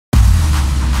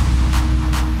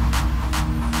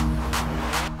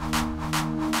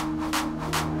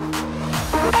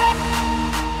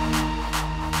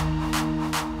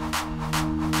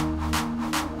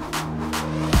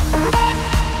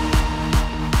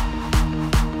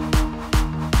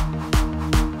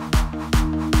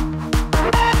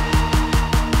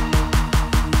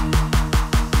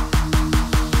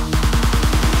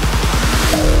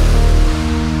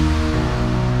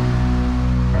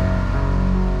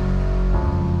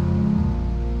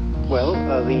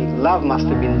the love must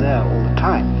have been there all the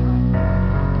time.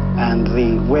 And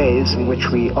the ways in which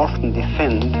we often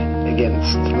defend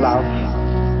against love,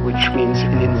 which means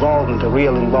an involvement, a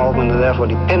real involvement, and therefore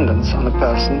dependence on a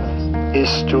person,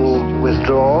 is to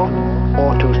withdraw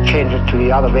or to change it to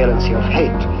the other valency of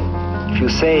hate. If you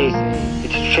say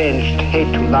it's changed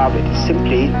hate to love, it is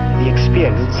simply, the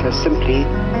experience has simply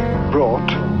brought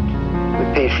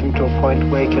the patient to a point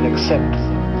where he can accept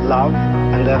love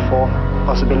and therefore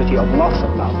possibility of loss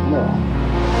of love more.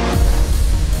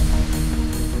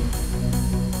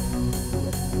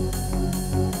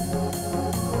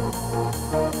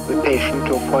 The patient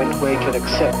to a point where he can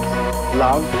accept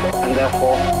love and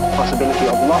therefore possibility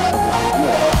of loss of love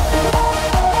more.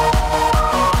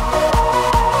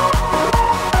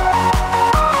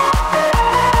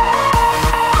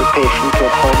 The patient to a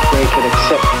point where he can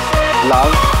accept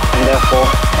love and therefore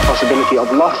possibility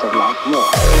of loss of love more.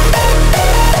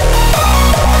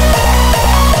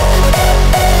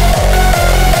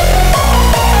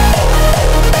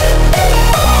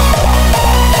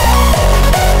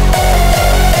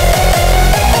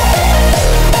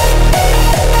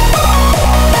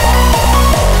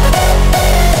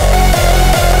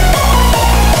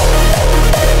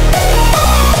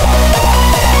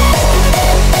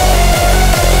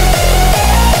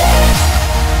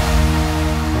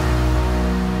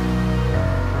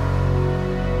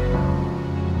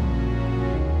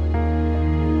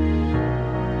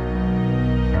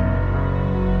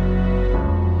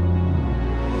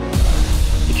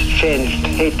 Changed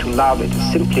hate to love, it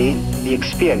is simply, the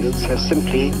experience has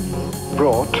simply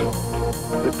brought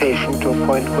the patient to a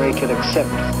point where he can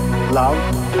accept love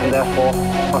and therefore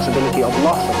possibility of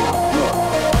loss of love.